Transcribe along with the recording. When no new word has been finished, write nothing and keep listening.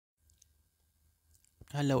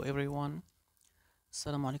Hello everyone.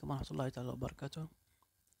 Assalamu alaikum warahmatullahi ta'ala wabarakatuh.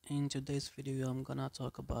 In today's video I'm gonna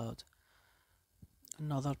talk about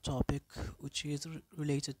another topic which is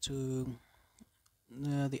related to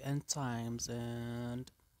the end times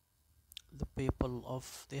and the people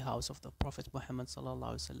of the house of the Prophet Muhammad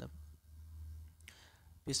sallallahu alaihi wasallam,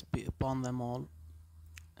 peace be upon them all,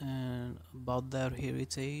 and about their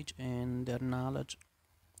heritage and their knowledge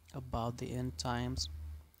about the end times.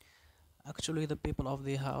 Actually, the people of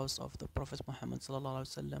the house of the Prophet Muhammad sallallahu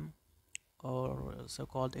alaihi wasallam, or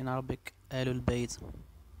so-called in Arabic Ahlul Bayt,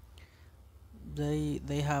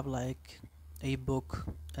 they have like a book,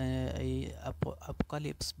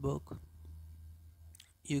 apocalypse book.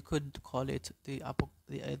 You could call it the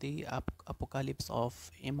apocalypse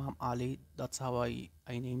of Imam Ali. That's how I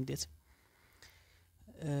named it.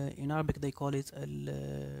 In Arabic they call it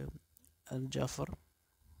Al-Jafr,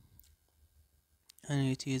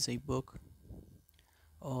 and it is a book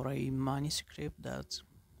or a manuscript that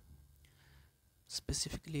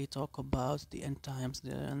specifically talk about the end times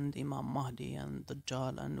and Imam Mahdi and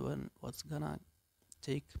Dajjal and when what's gonna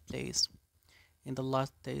take place in the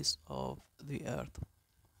last days of the earth.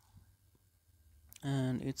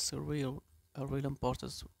 And it's a real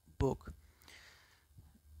important book,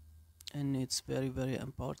 and it's very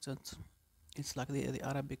important. It's like the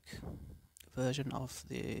Arabic version of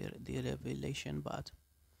the revelation, but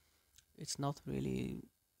it's not really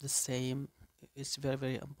the same. It's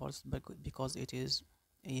very important because it is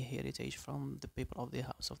a heritage from the people of the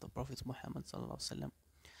house of the Prophet Muhammad sallallahu alaihi wasallam,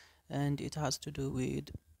 and it has to do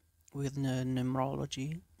with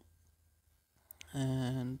numerology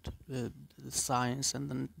and the science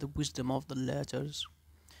and the wisdom of the letters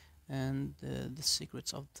and the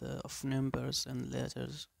secrets of numbers and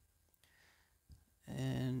letters.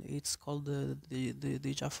 And it's called the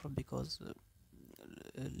Jafr because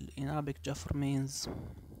in Arabic Jafr means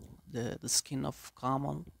the skin of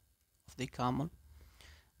camel, of the camel,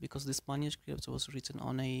 because this manuscript was written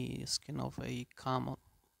on a skin of a camel.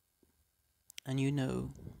 And in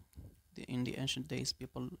the ancient days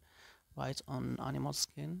people write on animal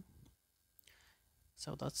skin,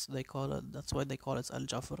 so that's why they call it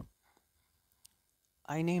Al-Jafr.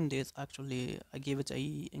 I named it, actually I gave it a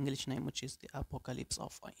English name, which is the Apocalypse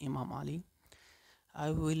of Imam Ali.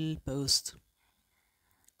 I will post,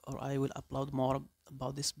 or I will upload more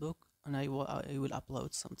about this book, and I will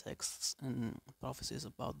upload some texts and prophecies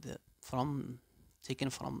about the from taken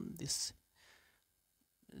from this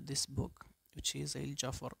book, which is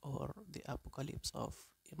Al-Jafr, or the Apocalypse of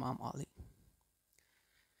Imam Ali.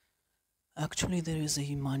 Actually, there is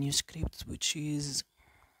a manuscript which is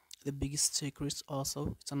the biggest secret.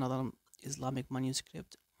 Also, it's another Islamic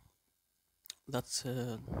manuscript that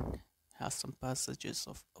has some passages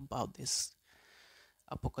of about this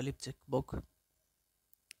apocalyptic book.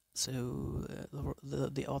 So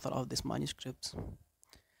the author of this manuscript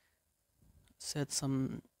said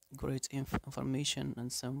some great information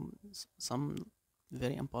and some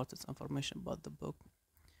very important information about the book.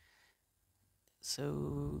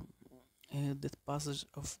 So the passage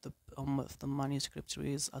of the manuscript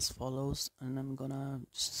reads as follows, and I'm gonna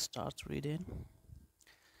start reading.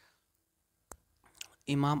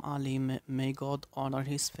 Imam Ali, may God honor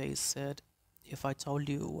his face, said, "If I told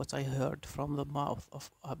you what I heard from the mouth of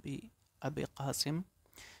Abi Qasim,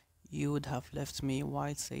 you would have left me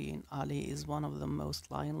while saying Ali is one of the most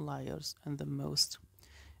lying liars and the most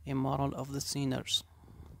immoral of the sinners."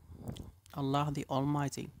 Allah the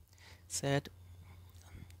Almighty said,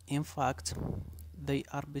 "In fact, they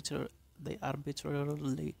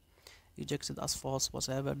arbitrarily rejected as false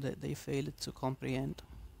whatever they failed to comprehend.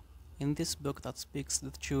 In this book that speaks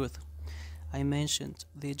the truth, I mentioned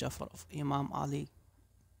the Jafar of Imam Ali,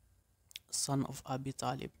 son of Abi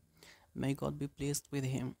Talib. May God be pleased with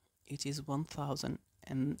him. It is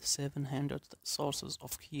 1,700 sources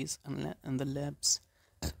of keys and the labs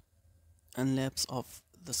of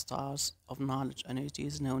the stars of knowledge, and it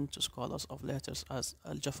is known to scholars of letters as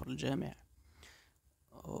Al-Jafr al-Jami'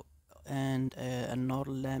 and An-Nur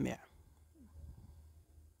al-Lami'.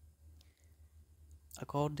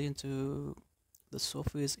 According to the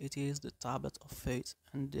Sufis, it is the tablet of fate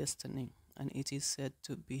and destiny, and it is said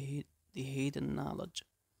to be the hidden knowledge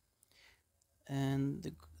and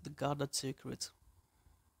the guarded secret.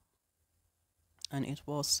 And it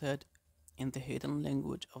was said in the hidden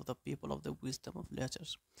language of the people of the wisdom of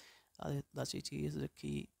letters that it is the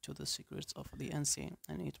key to the secrets of the unseen.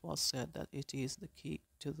 And it was said that it is the key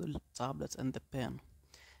to the tablet and the pen.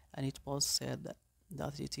 And it was said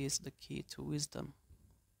that it is the key to wisdom.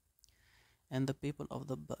 And the people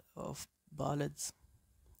of ballads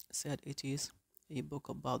said it is a book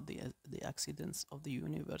about the accidents of the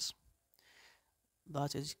universe.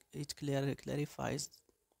 That is, it clearly clarifies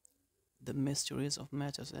the mysteries of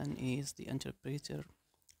matters and is the interpreter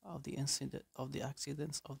of the incident of the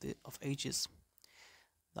accidents of ages.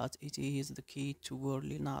 That it is the key to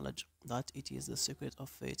worldly knowledge. That it is the secret of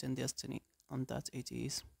fate and destiny, and that it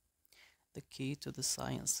is the key to the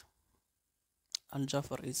science.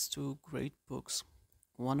 Al-Jafr is two great books,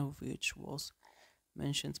 one of which was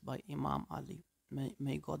mentioned by Imam Ali,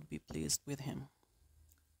 may God be pleased with him,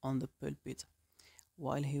 on the pulpit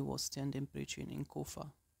while he was standing preaching in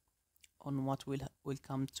Kufa, on what will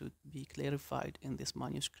come to be clarified in this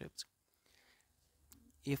manuscript,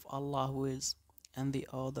 if Allah wills. And the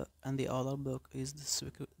other book is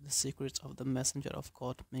the secrets of the Messenger of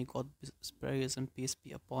God, may God's praise and peace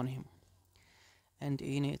be upon him. And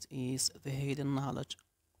in it is the hidden knowledge,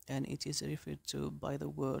 and it is referred to by the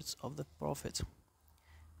words of the Prophet,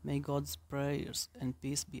 may God's prayers and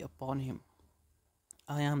peace be upon him.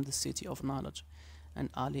 I am the city of knowledge, and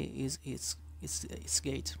Ali is its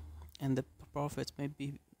gate. And the Prophet, may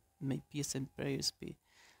peace and prayers be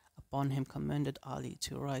upon him, commanded Ali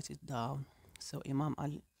to write it down. So Imam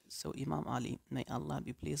Ali, may Allah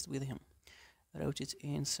be pleased with him, wrote it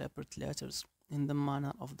in separate letters in the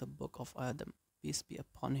manner of the Book of Adam, peace be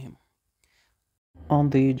upon him, on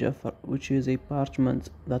the Jafr, which is a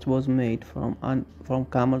parchment that was made from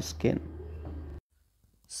camel skin.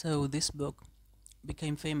 So this book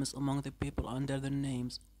became famous among the people under the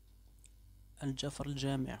names Al-Jafr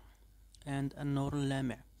al-Jami' and An-Nur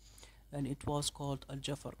al-Lami', and it was called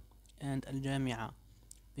Al-Jafr and Al-Jami'a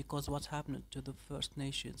because what happened to the first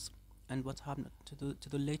nations and what happened to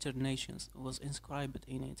the later nations was inscribed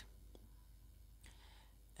in it.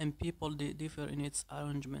 And people differ in its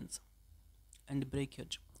arrangements and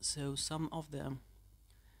breakage. So some of them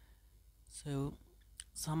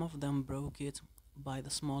broke it by the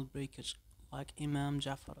small breakage, like Imam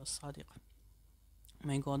Jafar as-Sadiq,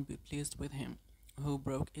 may God be pleased with him, who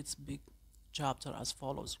broke its big chapter as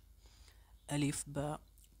follows: Alif, Ba,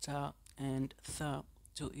 Ta, and Tha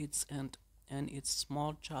to its end, and its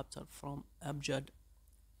small chapter from Abjad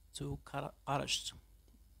to Qarash.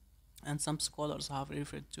 And some scholars have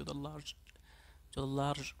referred to the large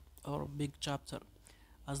or big chapter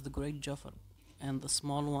as the Great Jafar, and the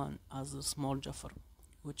small one as the Small Jafar,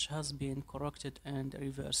 which has been corrected and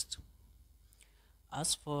reversed.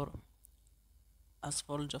 As for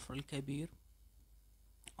Jafar al-Kabir,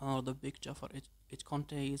 or the Big Jafar, it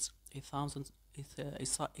contains a thousand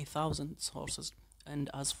sources, and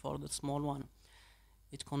as for the small one,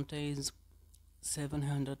 it contains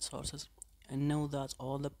 700 sources. And know that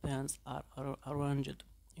all the pens are arranged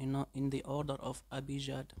in the order of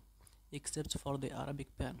Abijad, except for the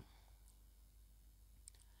Arabic pen.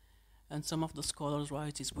 And some of the scholars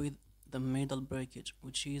write it with the middle breakage,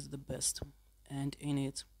 which is the best, and in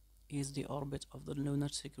it is the orbit of the lunar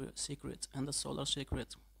secret and the solar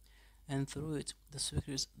secret, and through it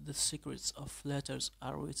the secrets of letters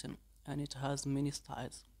are written, and it has many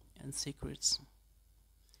styles and secrets.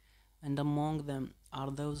 And among them are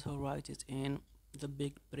those who write it in the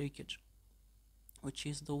big breakage, which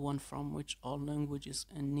is the one from which all languages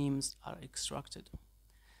and names are extracted.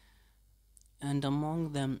 And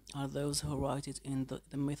among them are those who write it in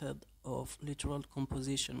the method of literal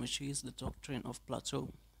composition, which is the doctrine of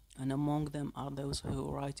Plato. And among them are those who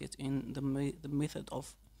write it in the method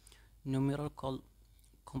of numerical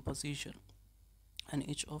composition. And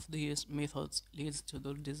each of these methods leads to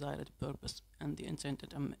the desired purpose and the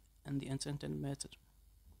intended method.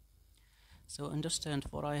 So understand,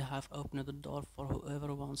 for I have opened the door for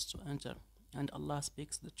whoever wants to enter, and Allah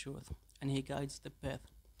speaks the truth, and He guides the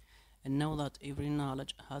path. And know that every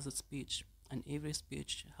knowledge has a speech, and every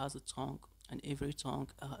speech has a tongue, and every tongue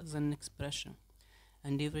has an expression,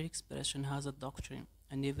 and every expression has a doctrine,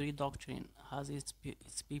 and every doctrine has its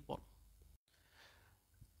people.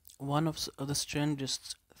 One of the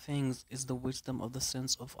strangest things is the wisdom of the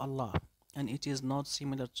sense of Allah, and it is not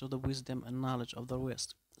similar to the wisdom and knowledge of the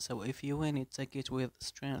West. So if you win it, take it with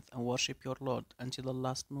strength and worship your Lord until the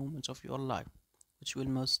last moment of your life, which will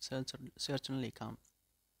most certainly come.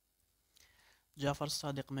 Jafar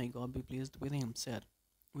Sadiq, may God be pleased with him, said,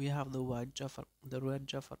 we have the white Jafar, the red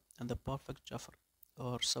Jafar, and the perfect Jafar,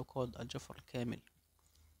 or so-called Al-Jafr al-Kamil.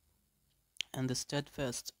 And the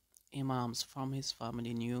steadfast Imams from his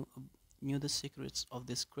family knew the secrets of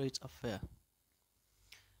this great affair.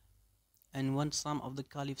 And when some of the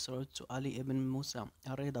caliphs wrote to Ali ibn Musa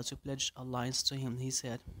Areda to pledge alliance to him, he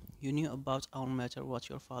said, you knew about our matter what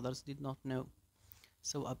your fathers did not know.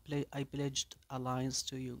 So I pledged alliance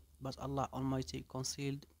to you, but Allah Almighty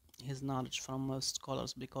concealed His knowledge from most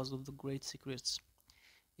scholars because of the great secrets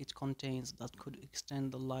it contains that could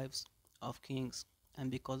extend the lives of kings, and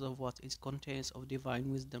because of what it contains of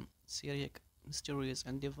divine wisdom, Syriac, mysterious,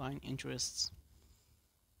 and divine interests.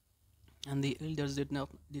 And the elders did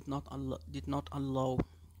not allow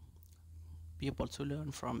people to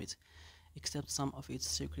learn from it, except some of its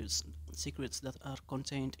secrets that are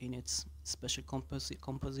contained in its special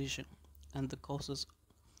composition, and the causes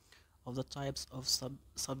of the types of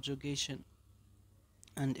subjugation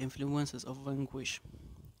and influences of vanquish,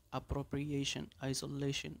 appropriation,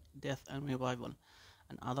 isolation, death, and revival,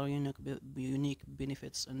 and other unique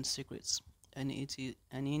benefits and secrets. And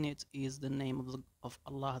in it is the name of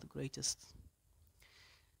Allah the Greatest,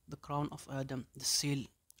 the crown of Adam, the seal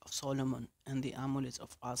of Solomon, and the amulet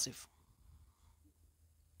of Asif.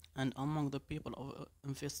 And among the people of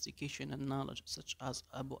investigation and knowledge, such as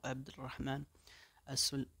Abu Abd al-Rahman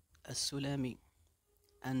as-Sulami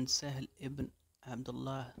and Sahl ibn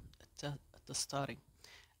Abdullah at-Tastari,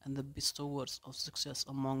 and the bestowers of success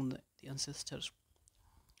among the ancestors,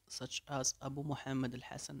 such as Abu Muhammad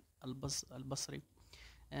al-Hasan al-Basri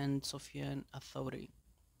and Sufyan al-Thawri,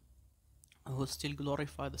 who still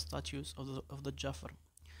glorify the statues of the Jafr,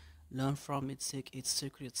 learn from it, seek its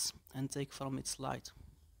secrets, and take from its light.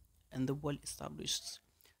 And the well-established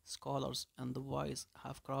scholars and the wise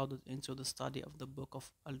have crowded into the study of the book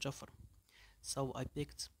of Al-Jafr. So I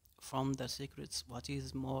picked from the secrets what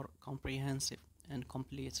is more comprehensive and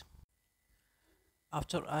complete.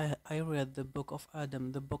 After I read the book of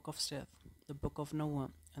Adam, the book of Seth, the book of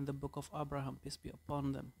Noah, and the book of Abraham, peace be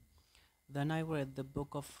upon them, then I read the book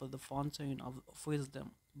of the Fountain of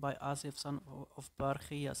Wisdom by Asif, son of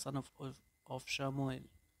Barchia, son of Shamuel,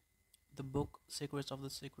 the book Secrets of the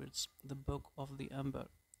Secrets, the book of the Ember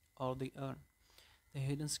or the Urn, the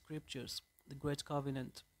Hidden Scriptures, the Great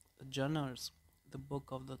Covenant, the Journals, the book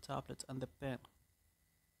of the Tablet and the Pen.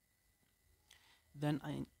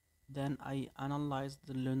 Then I analyzed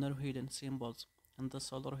the lunar hidden symbols and the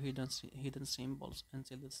solar hidden symbols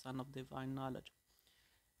until the sun of divine knowledge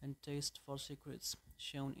and taste for secrets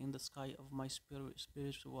shone in the sky of my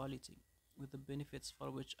spirituality, with the benefits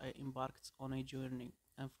for which I embarked on a journey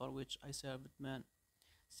and for which I served man.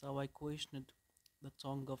 So I questioned the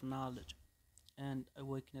tongue of knowledge and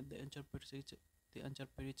awakened the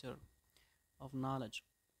interpreter of knowledge,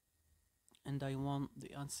 and I won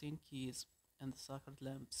the unseen keys and the sacred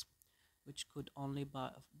lamps, which could only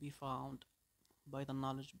be found by the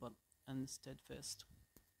knowledgeable and steadfast.